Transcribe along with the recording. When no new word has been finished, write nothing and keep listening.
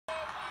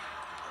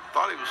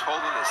thought he was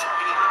holding his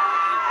hand,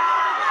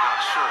 but not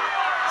sure.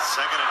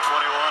 2nd and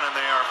 21, and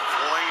they are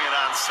playing it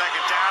on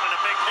 2nd down, and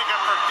a big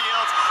pickup for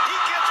Fields. He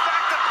gets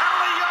back the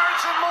penalty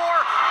yards and more.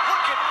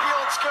 Look at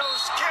Fields go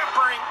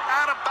scampering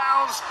out of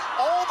bounds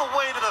all the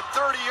way to the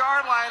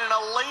 30-yard line, and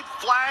a late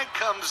flag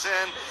comes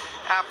in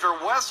after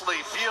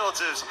Wesley Fields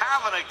is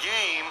having a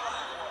game.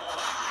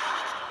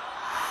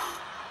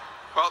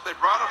 Well, they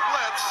brought a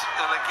blitz,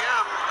 and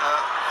again,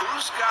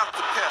 who's got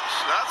the pitch?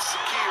 That's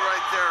the key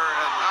right there,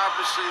 and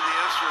obviously the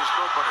answer is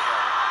nobody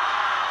had it.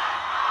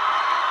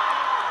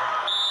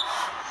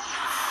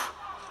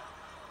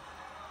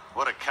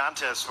 What a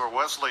contest for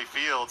Wesley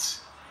Fields.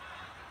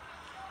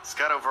 He's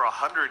got over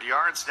 100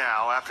 yards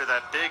now after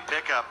that big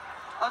pickup.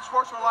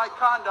 Unsportsmanlike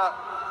conduct,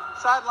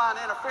 sideline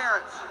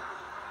interference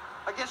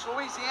against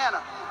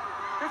Louisiana.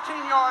 15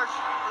 yards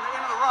from the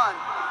end of the run.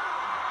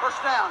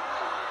 First down.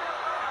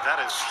 That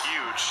is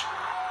huge.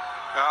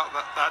 Well,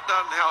 that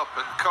doesn't help,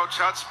 and Coach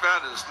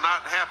Hudspeth is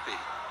not happy.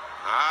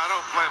 I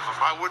don't blame him.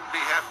 I wouldn't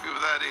be happy with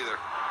that either.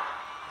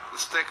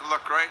 Let's take a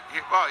look right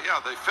here. Oh,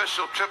 yeah, the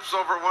official trips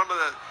over one of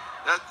the...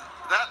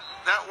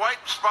 That white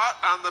spot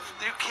on the...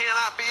 You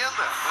cannot be in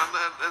that.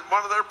 And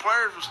one of their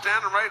players was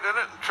standing right in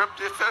it and tripped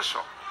the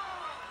official.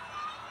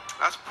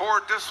 That's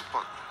poor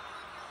discipline.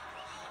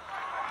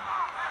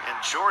 And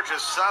Georgia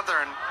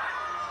Southern,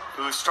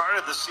 who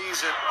started the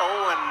season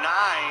 0-9,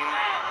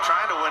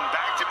 trying to win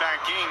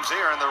back-to-back games.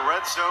 They are in the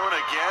red zone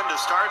again to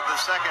start the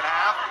second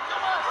half.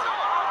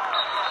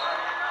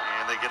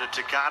 And they get it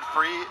to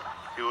Godfrey,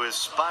 who is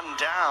spun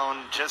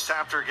down just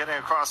after getting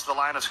across the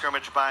line of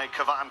scrimmage by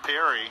Kevon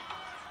Perry.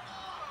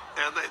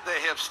 And they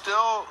have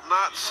still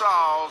not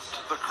solved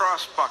the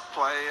crossbuck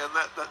play, and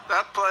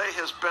that play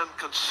has been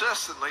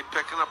consistently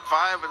picking up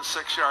 5 and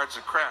 6 yards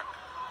of crack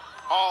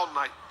all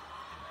night.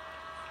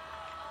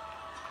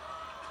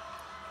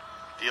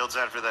 Fields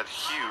after that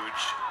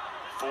huge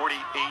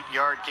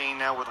 48-yard gain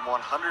now with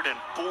 146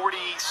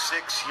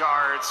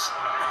 yards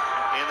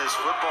in this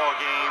football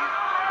game.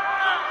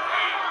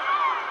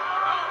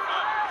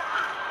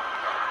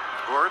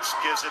 Wirtz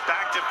gives it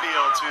back to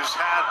Fields, who's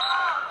had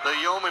the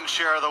yeoman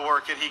share of the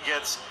work, and he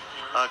gets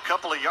a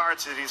couple of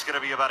yards that he's going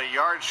to be about a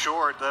yard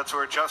short. That's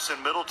where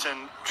Justin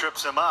Middleton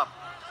trips him up.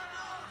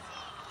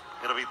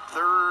 It'll be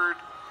 3rd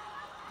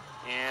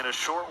and a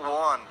short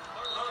one.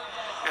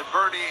 And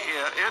Bernie,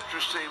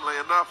 interestingly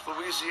enough,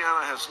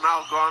 Louisiana has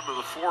now gone to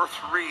the 4-3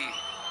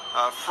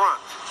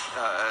 front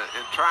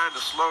in trying to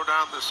slow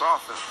down this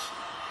offense.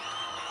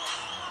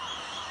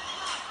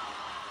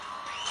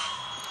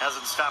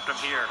 Hasn't stopped him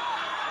here.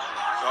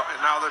 And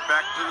now they're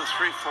back to the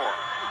 3-4.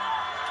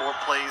 4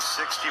 plays,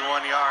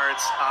 61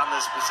 yards on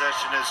this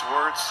possession is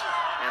Wirtz.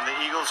 And the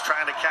Eagles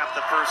trying to cap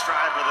the first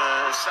drive with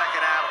a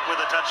second half with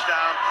a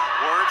touchdown.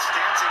 Wirtz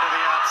dancing to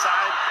the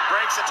outside,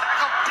 breaks a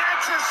tackle,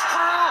 dances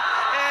through,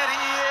 and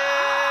he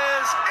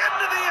is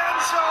into the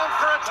end zone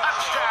for a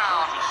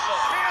touchdown.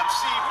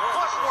 Fancy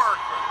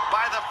footwork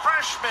by the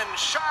freshman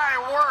Shai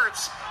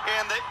Wirtz,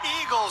 and the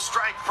Eagles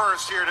strike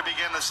first here to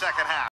begin the second half.